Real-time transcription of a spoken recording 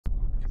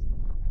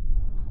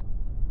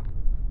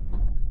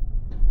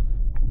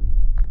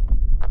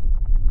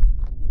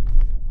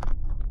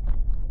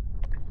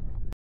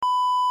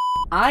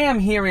I am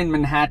here in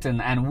Manhattan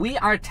and we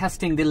are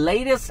testing the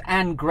latest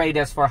and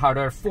greatest for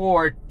Hardware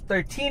 4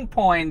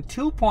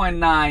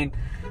 13.2.9,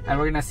 and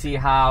we're gonna see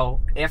how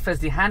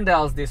FSD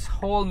handles this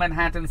whole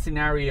Manhattan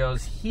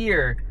scenarios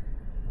here.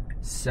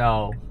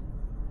 So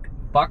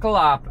buckle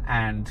up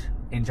and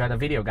enjoy the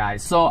video,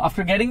 guys. So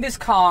after getting this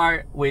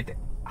car with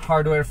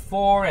Hardware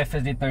 4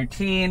 FSD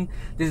 13,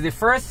 this is the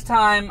first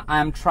time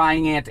I'm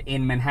trying it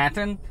in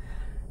Manhattan.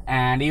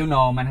 And you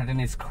know, Manhattan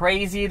is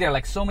crazy. There are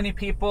like so many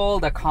people.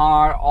 The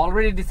car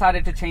already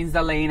decided to change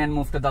the lane and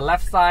move to the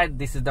left side.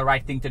 This is the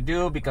right thing to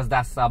do because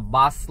that's a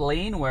bus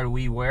lane where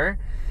we were.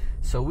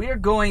 So we're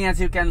going, as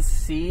you can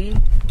see.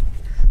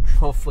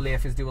 Hopefully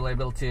FSD will be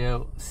able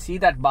to see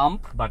that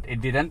bump, but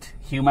it didn't.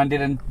 Human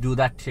didn't do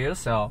that too.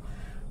 So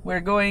we're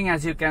going,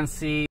 as you can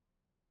see.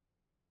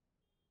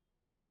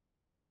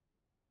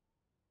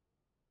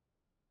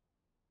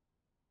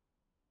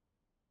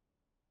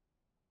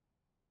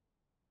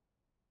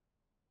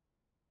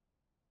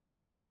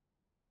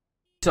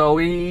 So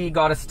we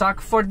got stuck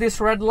for this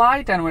red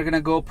light and we're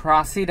gonna go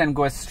proceed and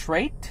go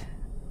straight.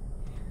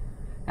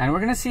 And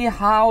we're gonna see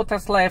how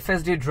Tesla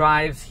FSD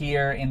drives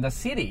here in the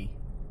city.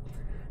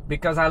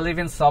 Because I live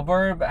in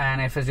suburb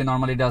and FSD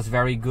normally does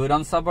very good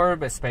on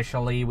suburb,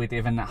 especially with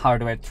even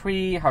Hardware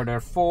 3, Hardware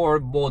 4,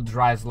 both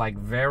drives like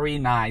very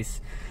nice.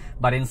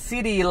 But in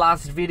city,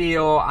 last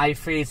video, I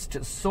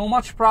faced so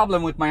much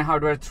problem with my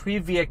Hardware 3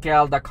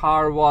 vehicle. The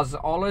car was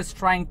always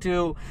trying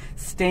to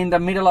stay in the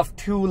middle of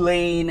two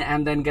lane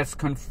and then gets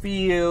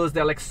confused.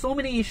 There are like so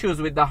many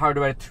issues with the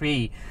Hardware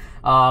 3.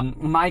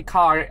 My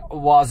car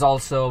was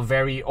also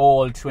very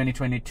old,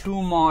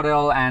 2022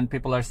 model, and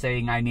people are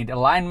saying I need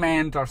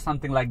alignment or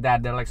something like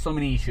that. There are like so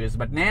many issues.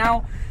 But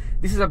now,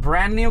 this is a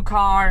brand new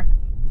car.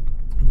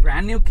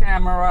 Brand new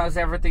cameras,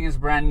 everything is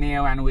brand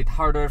new, and with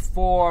Hardware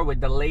 4, with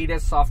the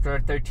latest software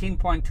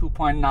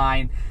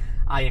 13.2.9,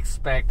 I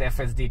expect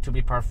FSD to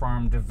be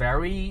performed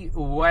very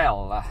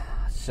well.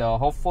 So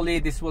hopefully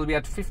this will be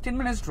at 15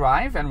 minutes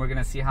drive, and we're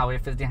gonna see how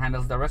FSD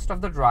handles the rest of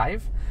the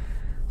drive.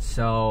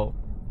 So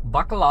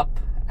buckle up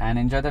and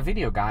enjoy the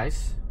video,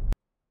 guys.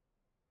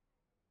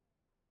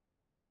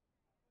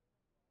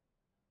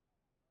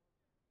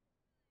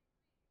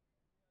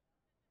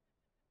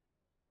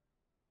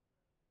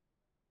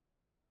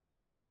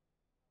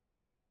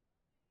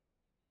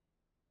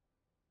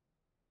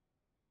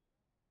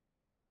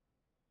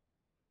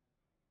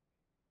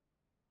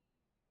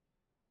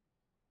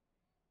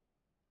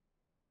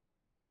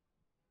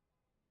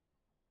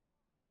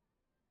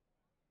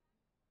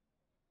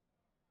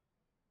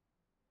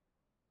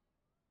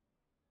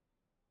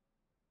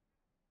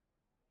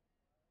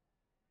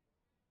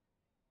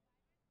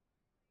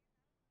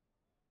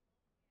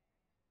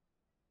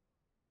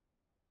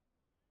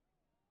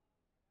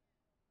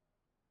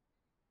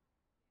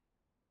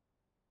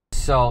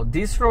 So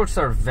these roads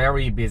are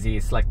very busy.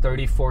 It's like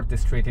 34th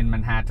Street in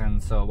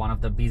Manhattan, so one of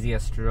the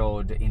busiest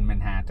road in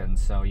Manhattan.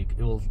 So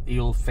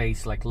you'll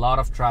face like a lot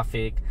of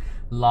traffic,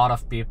 a lot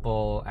of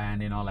people,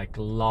 and you know, like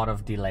a lot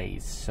of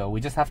delays. So we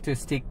just have to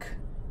stick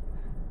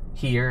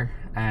here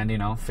and, you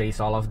know, face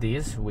all of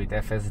these with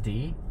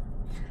FSD.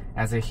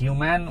 As a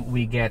human,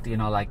 we get, you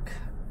know, like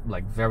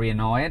very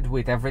annoyed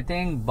with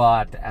everything,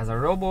 but as a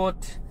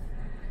robot,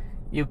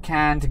 you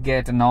can't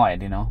get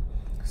annoyed, you know.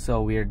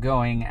 So we're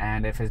going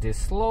and FSD is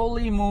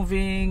slowly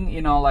moving,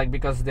 you know, like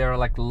because there are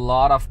like a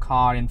lot of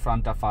car in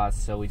front of us,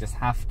 so we just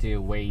have to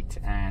wait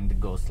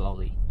and go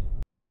slowly.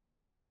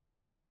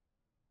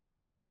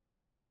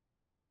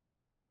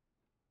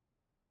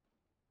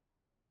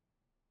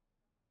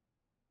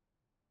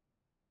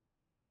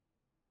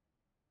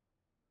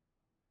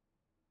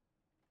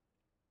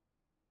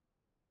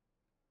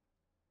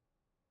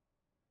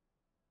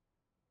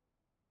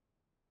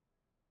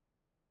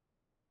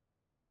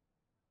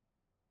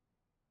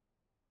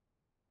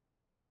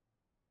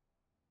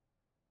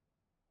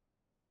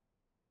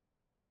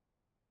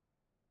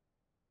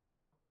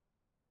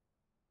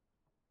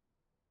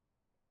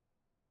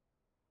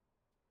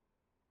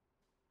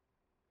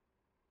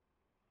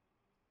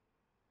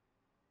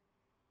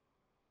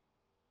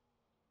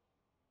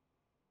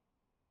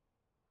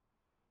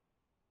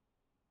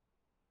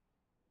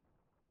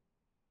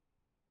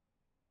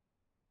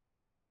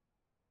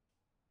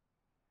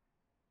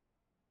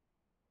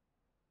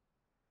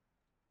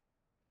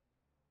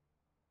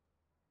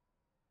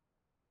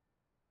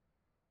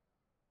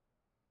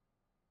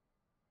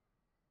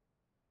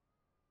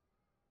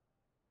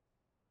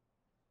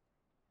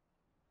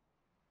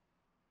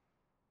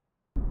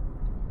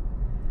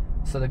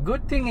 So the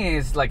good thing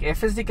is, like,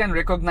 FSD can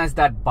recognize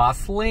that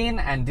bus lane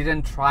and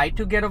didn't try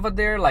to get over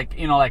there, like,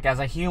 you know, like as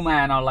a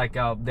human, or like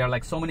there are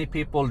like so many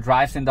people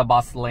drives in the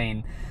bus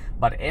lane,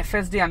 but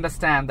FSD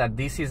understand that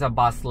this is a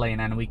bus lane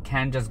and we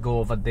can't just go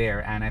over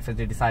there, and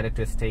FSD decided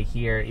to stay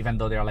here even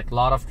though there are like a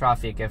lot of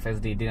traffic.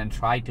 FSD didn't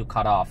try to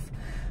cut off,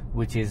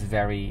 which is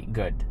very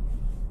good.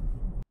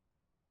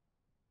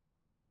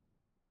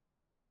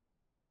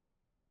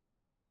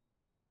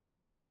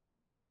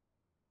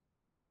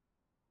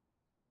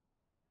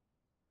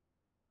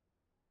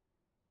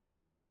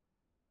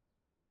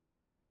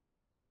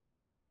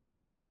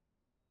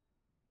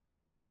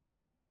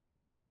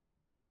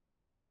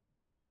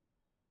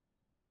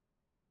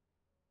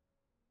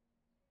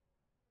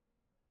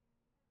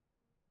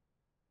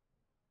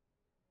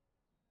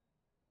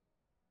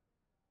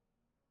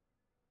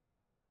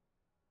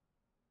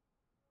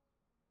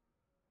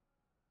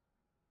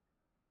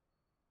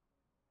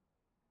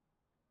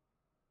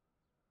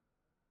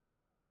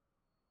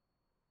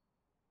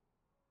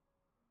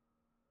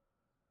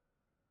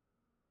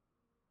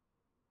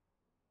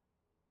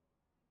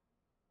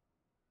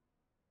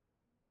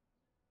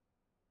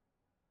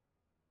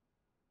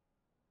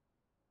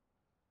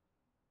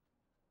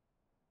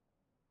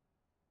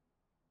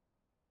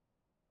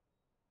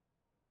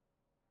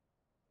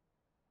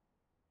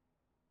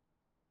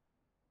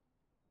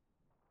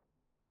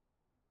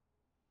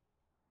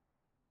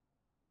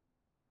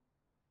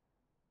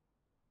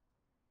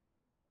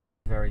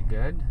 very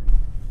good.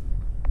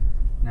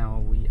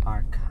 Now we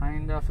are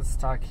kind of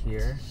stuck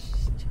here.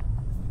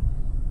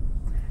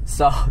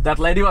 So that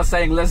lady was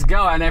saying, let's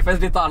go, and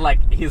FSD thought like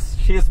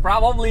she's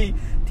probably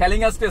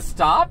telling us to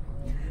stop.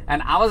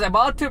 And I was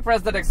about to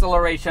press that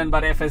acceleration,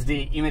 but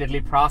FSD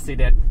immediately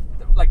proceeded.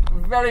 Like,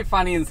 very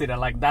funny incident.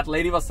 Like, that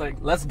lady was like,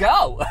 let's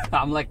go.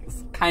 I'm like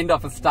kind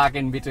of stuck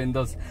in between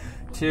those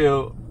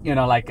two, you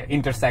know, like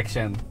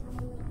intersection.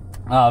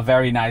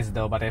 Very nice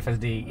though, but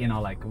FSD, you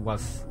know, like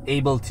was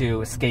able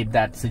to escape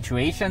that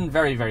situation.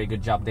 Very, very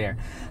good job there.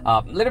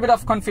 Little bit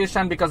of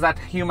confusion because that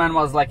human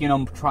was like, you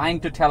know, trying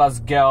to tell us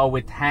go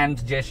with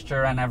hand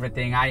gesture and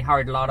everything. I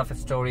heard a lot of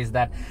stories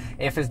that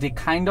FSD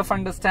kind of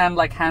understand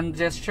like hand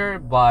gesture,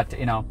 but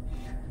you know,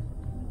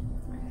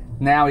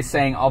 now it's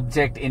saying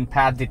object in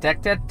path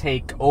detected,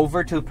 take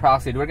over to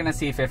proceed. We're gonna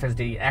see if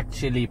FSD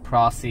actually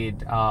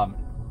proceed.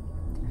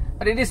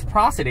 But it is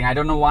proceeding. I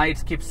don't know why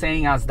it keeps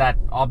saying us that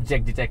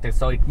object detected.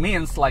 So it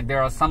means like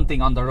there is something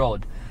on the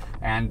road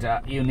and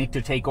you need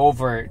to take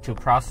over to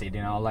proceed,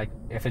 you know, like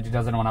if it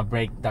doesn't want to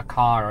brake the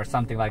car or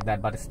something like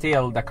that, but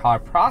still the car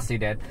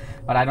proceeded.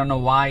 But I don't know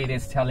why it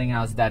is telling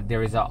us that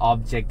there is an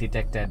object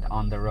detected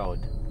on the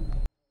road.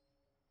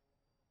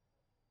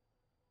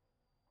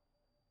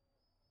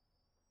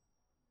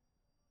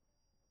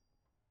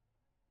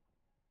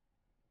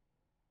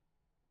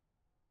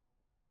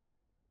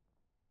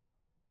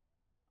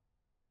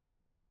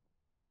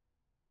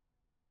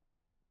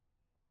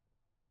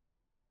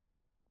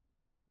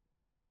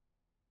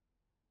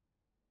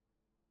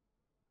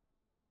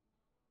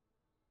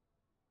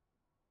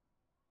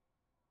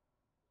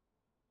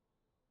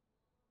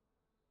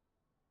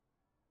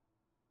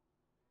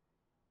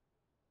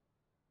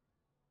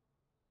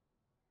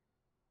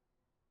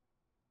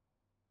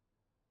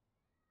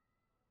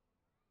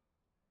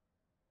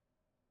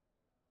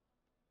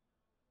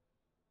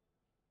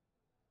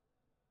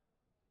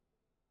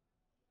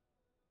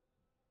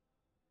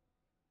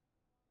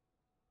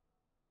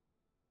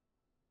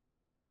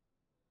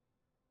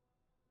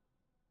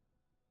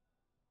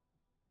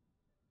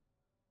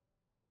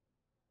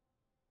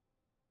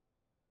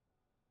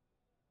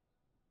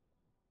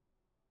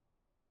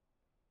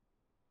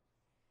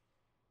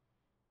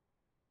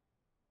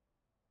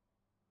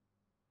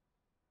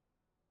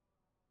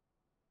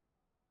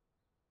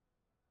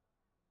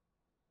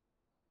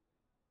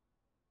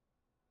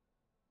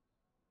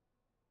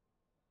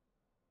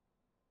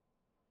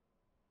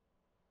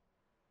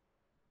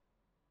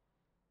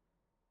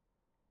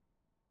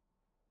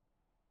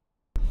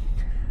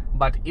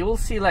 But you will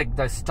see like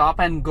the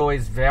stop and go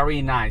is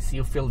very nice.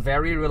 You feel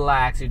very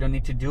relaxed. You don't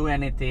need to do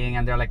anything,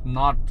 and they're like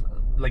not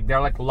like there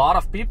are like a lot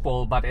of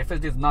people, but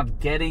FSD is not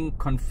getting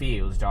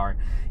confused or,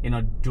 you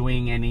know,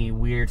 doing any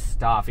weird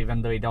stuff,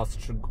 even though it was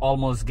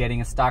almost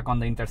getting stuck on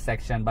the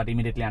intersection, but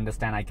immediately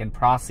understand I can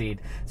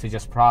proceed. So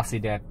just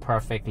proceeded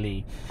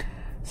perfectly.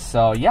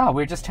 So yeah,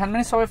 we're just 10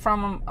 minutes away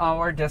from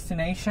our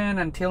destination.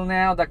 Until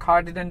now, the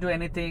car didn't do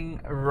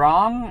anything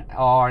wrong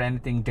or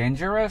anything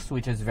dangerous,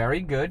 which is very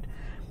good.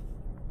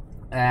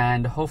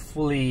 And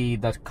hopefully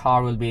the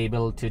car will be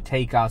able to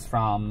take us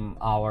from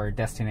our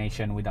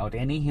destination without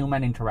any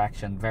human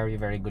interaction. Very,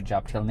 very good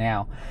job till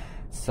now.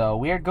 So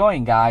we are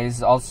going,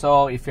 guys.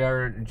 Also, if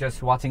you're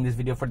just watching this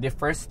video for the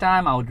first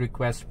time, I would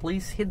request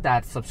please hit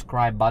that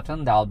subscribe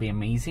button. That'll be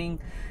amazing,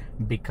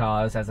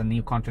 because as a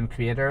new content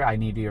creator, I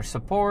need your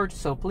support.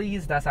 So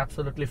please, that's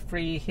absolutely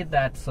free. Hit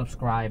that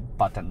subscribe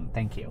button.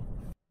 Thank you.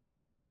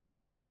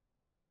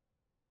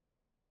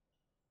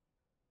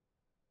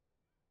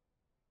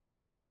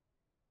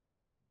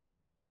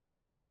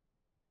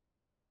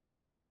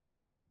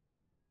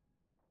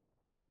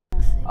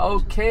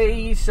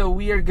 Okay, so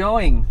we are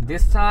going.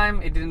 This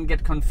time it didn't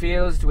get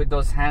confused with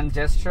those hand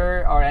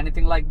gesture or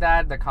anything like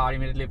that. The car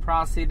immediately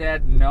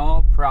proceeded,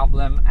 no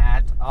problem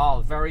at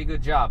all. Very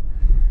good job.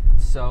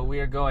 So we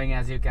are going.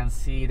 As you can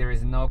see, there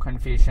is no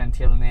confusion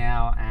till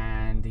now,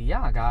 and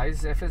yeah,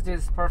 guys, FSD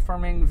is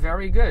performing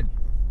very good.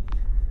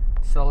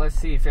 So let's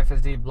see if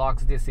FSD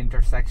blocks this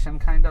intersection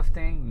kind of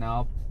thing.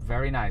 No,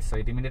 very nice. So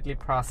it immediately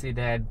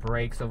proceeded,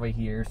 brakes over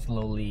here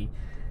slowly,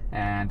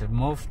 and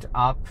moved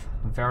up.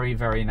 Very,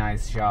 very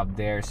nice job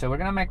there. So we're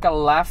gonna make a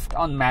left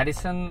on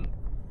Madison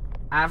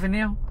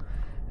Avenue,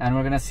 and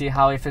we're gonna see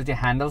how FSD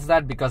handles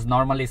that, because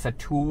normally it's a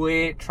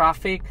two-way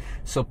traffic,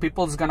 so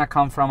people's gonna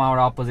come from our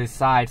opposite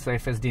side. So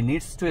FSD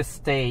needs to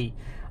stay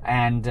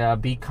and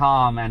be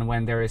calm, and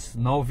when there is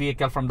no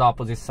vehicle from the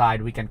opposite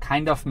side, we can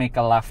kind of make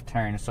a left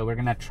turn. So we're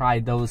gonna try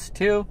those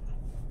two,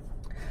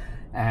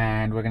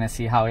 and we're gonna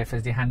see how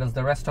FSD handles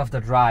the rest of the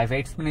drive.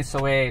 8 minutes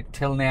away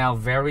till now.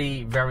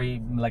 Very, very,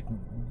 like,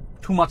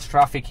 too much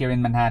traffic here in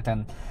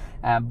Manhattan,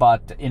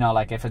 but you know,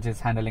 like, FSD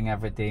is handling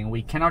everything.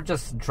 We cannot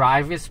just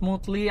drive it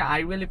smoothly. I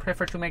really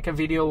prefer to make a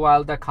video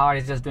while the car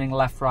is just doing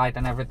left, right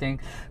and everything,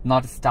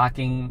 not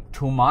stacking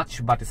too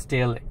much, but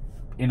still,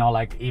 you know,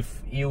 like,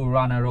 if you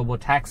run a robo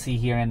taxi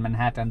here in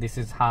Manhattan, this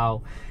is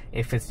how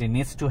FSD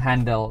needs to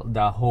handle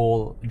the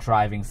whole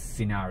driving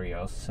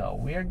scenario. So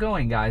we are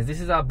going, guys.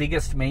 This is our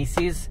biggest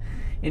Macy's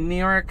in New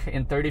York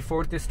in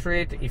 34th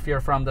Street. If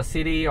you're from the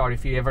city or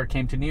if you ever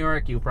came to New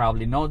York, you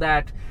probably know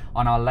that.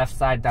 On our left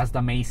side, that's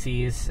the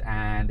Macy's,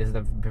 and is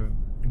the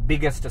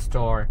biggest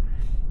store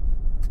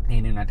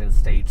in United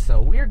States.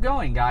 So we're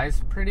going,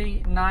 guys,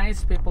 pretty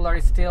nice. People are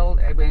still,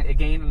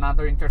 again,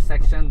 another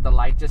intersection, the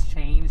light just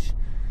changed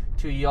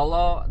to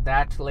yellow.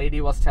 That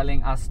lady was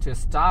telling us to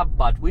stop,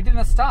 but we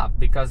didn't stop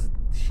because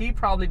she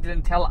probably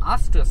didn't tell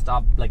us to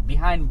stop. Like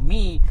behind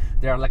me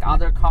there are like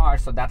other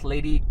cars, so that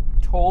lady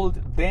told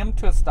them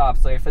to stop.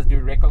 So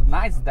FSD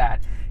recognized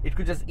that. It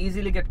could just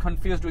easily get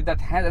confused with that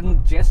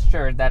hand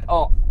gesture that,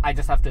 oh, I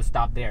just have to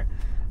stop there,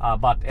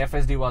 but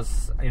FSD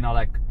was, you know,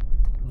 like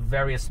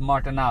very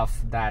smart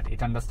enough that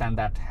it understand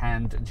that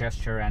hand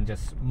gesture and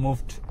just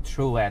moved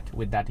through it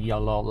with that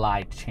yellow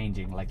light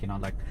changing, like, you know,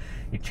 like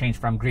it changed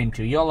from green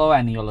to yellow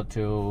and yellow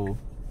to,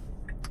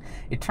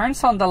 it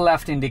turns on the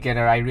left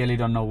indicator. I really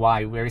don't know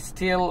why. We're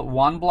still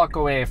 1 block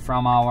away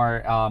from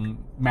our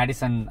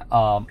Madison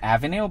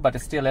Avenue, but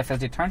still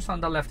FSD turns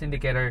on the left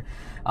indicator.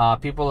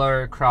 People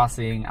are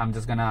crossing. I'm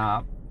just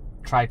gonna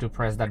try to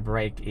press that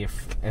brake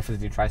if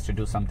FSD tries to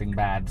do something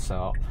bad.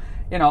 So,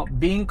 you know,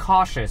 being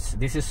cautious.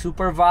 This is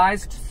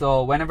supervised,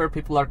 so whenever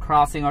people are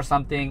crossing or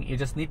something, you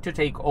just need to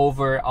take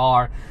over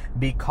or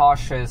be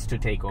cautious to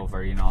take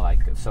over, you know, like.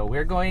 So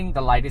we're going,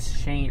 the light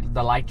is changed,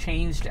 the light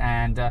changed,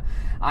 and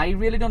I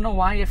really don't know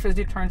why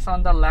FSD turns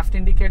on the left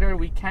indicator.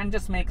 We can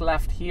just make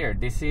left here.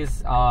 This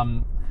is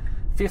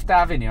Fifth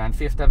Avenue, and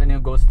Fifth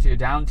Avenue goes to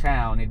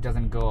downtown. It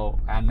doesn't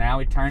go, and now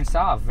it turns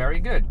off. Very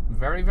good,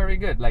 very, very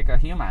good, like a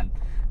human.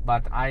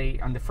 But I,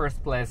 in the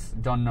first place,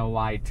 don't know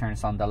why it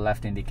turns on the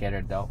left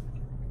indicator though.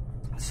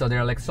 So there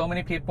are like so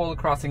many people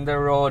crossing the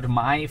road.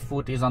 My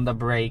foot is on the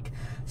brake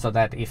so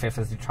that if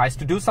FSD tries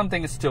to do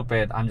something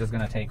stupid, I'm just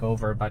gonna take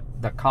over. But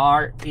the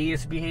car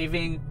is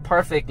behaving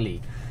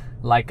perfectly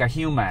like a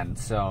human,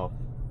 so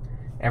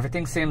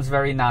everything seems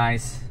very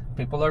nice.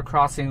 People are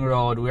crossing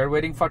road. We're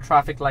waiting for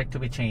traffic light to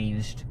be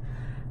changed,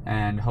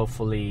 and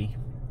hopefully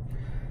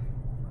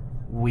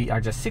we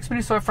are just 6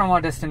 minutes away from our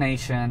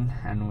destination,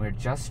 and we're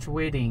just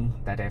waiting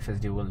that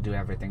FSD will do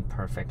everything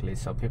perfectly.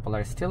 So people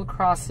are still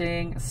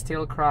crossing,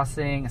 still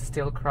crossing,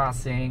 still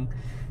crossing,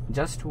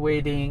 just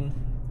waiting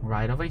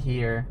right over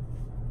here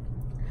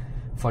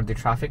for the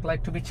traffic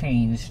light to be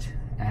changed,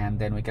 and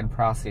then we can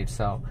proceed.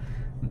 So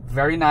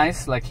very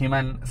nice, like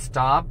human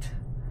stopped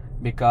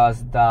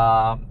because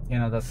the, you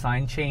know, the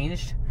sign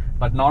changed.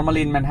 But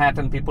normally in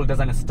Manhattan, people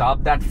doesn't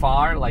stop that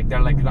far. Like they're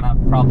like gonna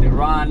probably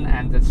run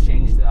and just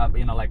change,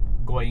 you know, like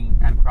going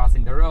and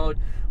crossing the road.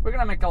 We're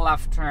gonna make a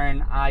left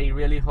turn. I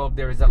really hope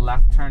there is a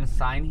left turn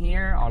sign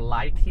here or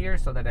light here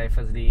so that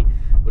FSD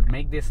would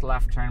make this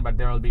left turn. But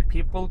there will be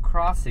people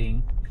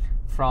crossing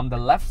from the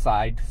left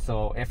side,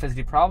 so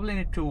FSD probably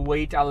need to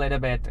wait a little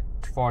bit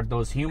for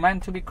those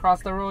humans to be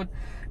cross the road.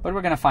 But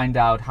we're gonna find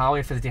out how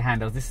FSD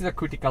handles. This is a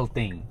critical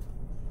thing,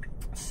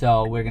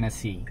 so we're gonna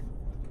see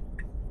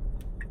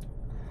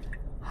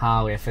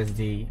how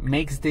FSD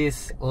makes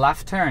this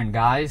left turn,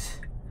 guys.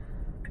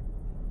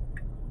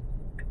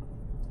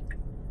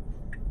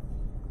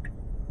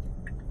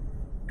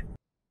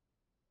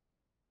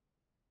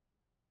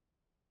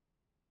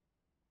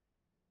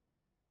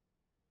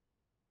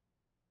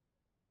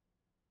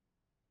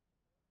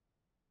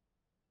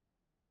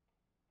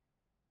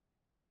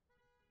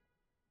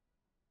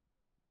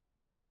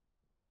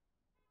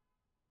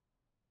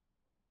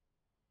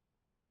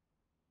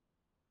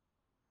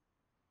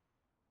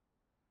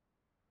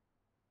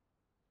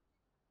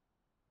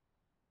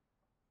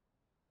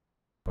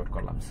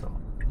 So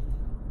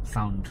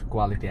sound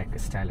quality ek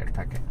style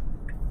thake.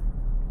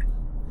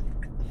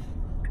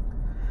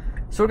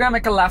 So we're gonna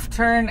make a left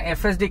turn.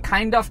 FSD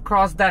kind of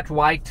crossed that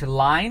white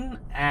line,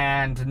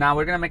 and now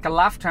we're gonna make a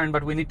left turn,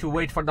 but we need to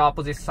wait for the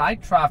opposite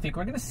side traffic.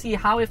 We're gonna see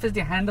how FSD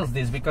handles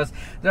this, because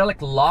there are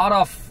like a lot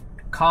of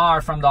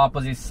car from the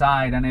opposite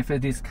side, and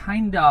FSD is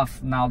kind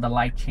of, now the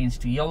light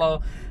changed to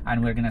yellow,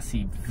 and we're gonna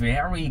see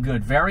very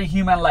good, very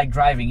human-like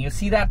driving. You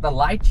see that the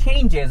light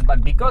changes,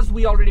 but because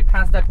we already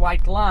passed that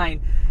white line,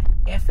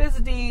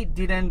 FSD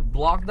didn't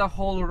block the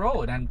whole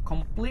road and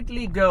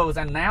completely goes,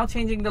 and now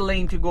changing the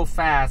lane to go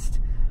fast.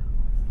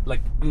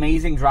 Like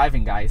amazing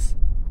driving, guys.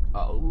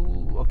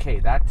 Oh, okay,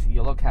 that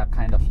yellow cab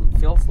kind of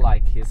feels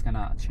like he's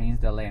gonna change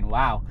the lane.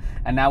 Wow.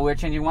 And now we're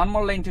changing one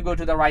more lane to go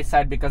to the right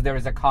side because there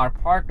is a car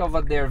parked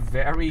over there.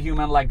 Very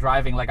human-like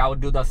driving. Like I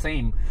would do the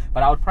same,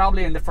 but I would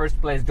probably in the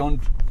first place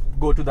don't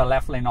go to the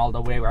left lane all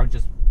the way. I would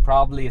just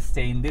probably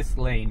stay in this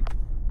lane,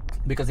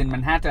 because in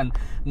Manhattan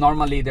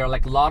normally there are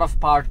like a lot of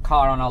parked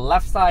car on our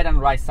left side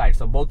and right side,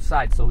 so both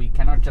sides, so we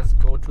cannot just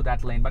go to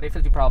that lane. But if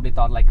you probably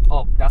thought like,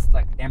 oh, that's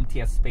like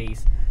emptiest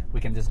space, we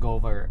can just go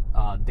over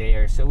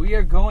there. So we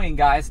are going,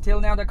 guys.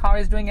 Till now the car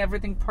is doing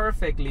everything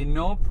perfectly,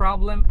 no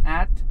problem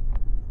at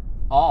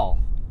all.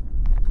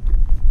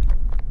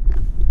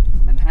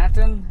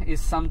 Manhattan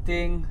is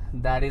something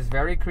that is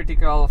very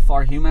critical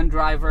for human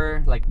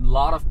driver. Like a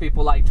lot of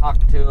people I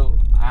talk to,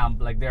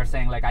 like they're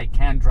saying like I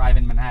can't drive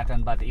in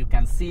Manhattan, but you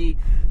can see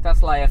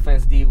Tesla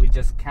FSD with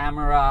just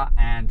camera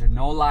and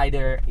no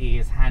LiDAR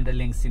is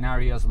handling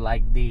scenarios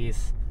like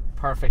these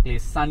perfectly.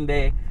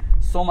 Sunday,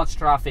 so much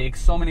traffic,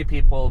 so many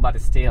people, but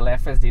still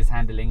FSD is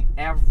handling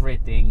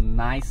everything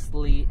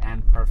nicely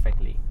and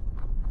perfectly.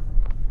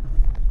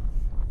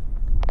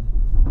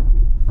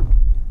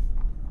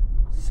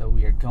 So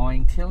we are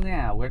going till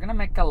now. We're gonna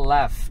make a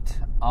left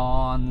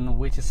on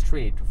which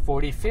street?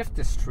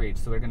 45th Street.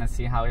 So we're gonna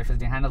see how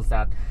FSD handles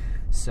that.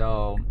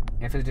 So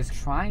FSD is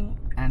trying,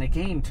 and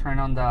again turn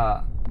on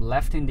the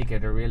left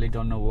indicator. Really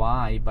don't know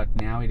why, but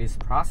now it is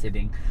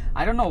proceeding.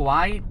 I don't know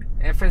why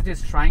FSD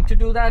is trying to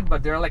do that,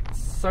 but there are like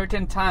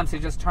certain times you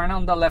just turn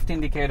on the left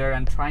indicator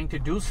and trying to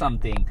do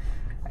something.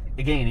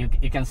 Again,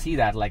 you can see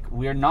that like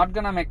we're not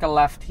gonna make a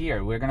left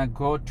here. We're gonna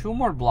go 2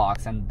 more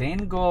blocks and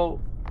then go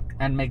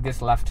and make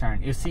this left turn.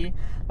 You see,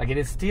 like it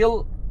is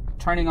still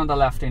turning on the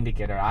left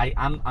indicator.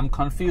 I'm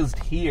confused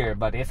here,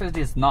 but FSD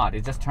is not.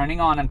 It's just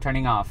turning on and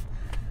turning off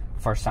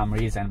for some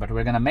reason. But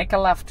we're gonna make a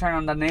left turn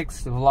on the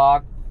next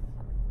block.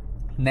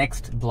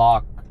 Next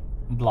block.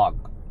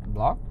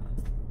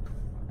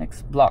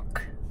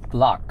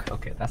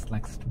 Okay, that's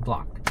next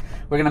block.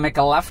 We're gonna make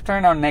a left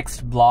turn on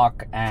next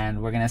block,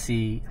 and we're gonna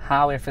see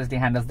how FSD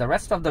handles the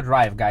rest of the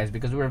drive, guys,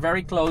 because we're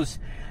very close.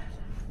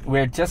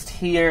 We're just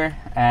here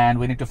and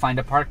we need to find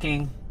a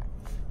parking.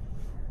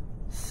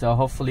 So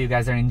hopefully you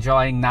guys are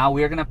enjoying. Now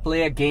we're gonna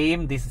play a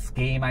game. This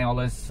game I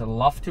always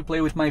love to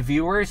play with my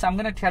viewers. I'm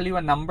gonna tell you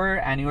a number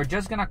and you're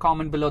just gonna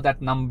comment below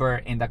that number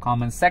in the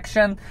comment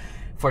section.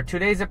 For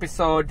today's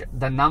episode,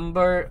 the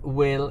number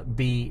will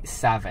be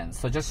 7.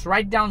 So just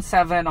write down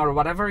 7 or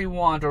whatever you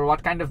want, or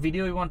what kind of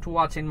video you want to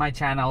watch in my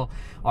channel,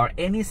 or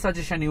any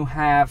suggestion you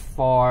have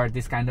for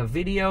this kind of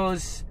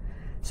videos.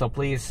 So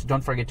please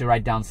don't forget to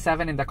write down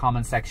 7 in the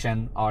comment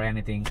section, or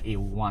anything you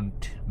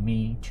want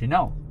me to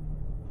know.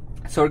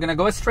 So we're gonna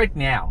go straight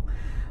now.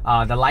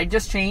 The light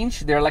just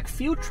changed. There are like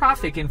few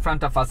traffic in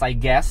front of us, I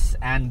guess,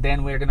 and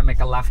then we're gonna make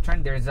a left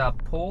turn. There's a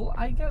pole,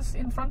 I guess,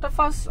 in front of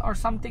us or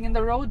something in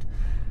the road.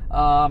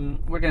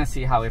 We're gonna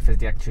see how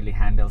FSD actually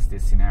handles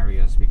these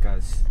scenarios,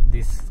 because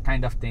these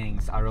kind of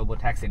things a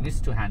robotaxi needs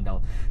to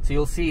handle. So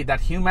you'll see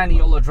that human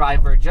YOLO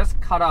driver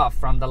just cut off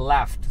from the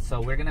left. So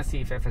we're gonna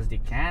see if FSD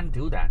can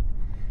do that.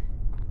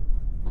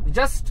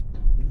 Just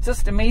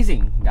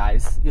amazing,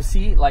 guys. You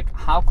see like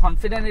how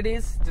confident it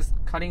is, just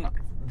cutting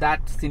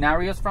that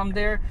scenarios from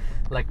there,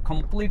 like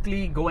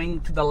completely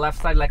going to the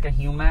left side like a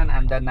human.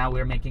 And then now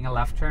we're making a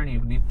left turn. You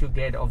need to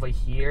get over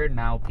here.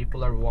 Now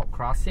people are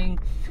crossing.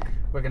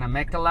 We're gonna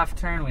make a left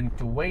turn. We need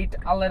to wait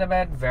a little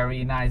bit.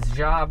 Very nice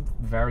job.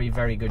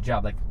 Very good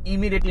job. Like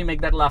immediately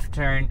make that left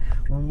turn,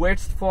 wait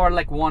for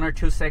like 1 or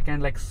 2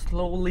 seconds, like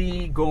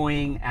slowly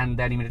going, and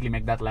then immediately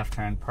make that left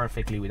turn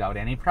perfectly without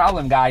any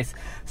problem, guys.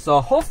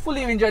 So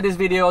hopefully you enjoyed this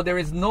video. There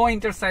is no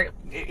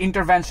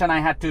intervention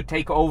I had to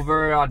take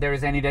over, or there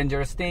is any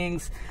dangerous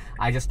things.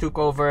 I just took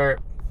over,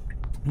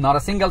 not a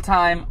single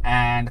time.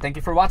 And thank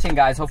you for watching,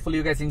 guys. Hopefully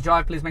you guys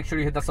enjoy. Please make sure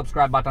you hit the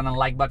subscribe button and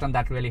like button.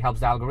 That really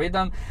helps the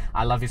algorithm.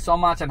 I love you so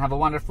much, and have a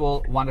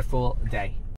wonderful day.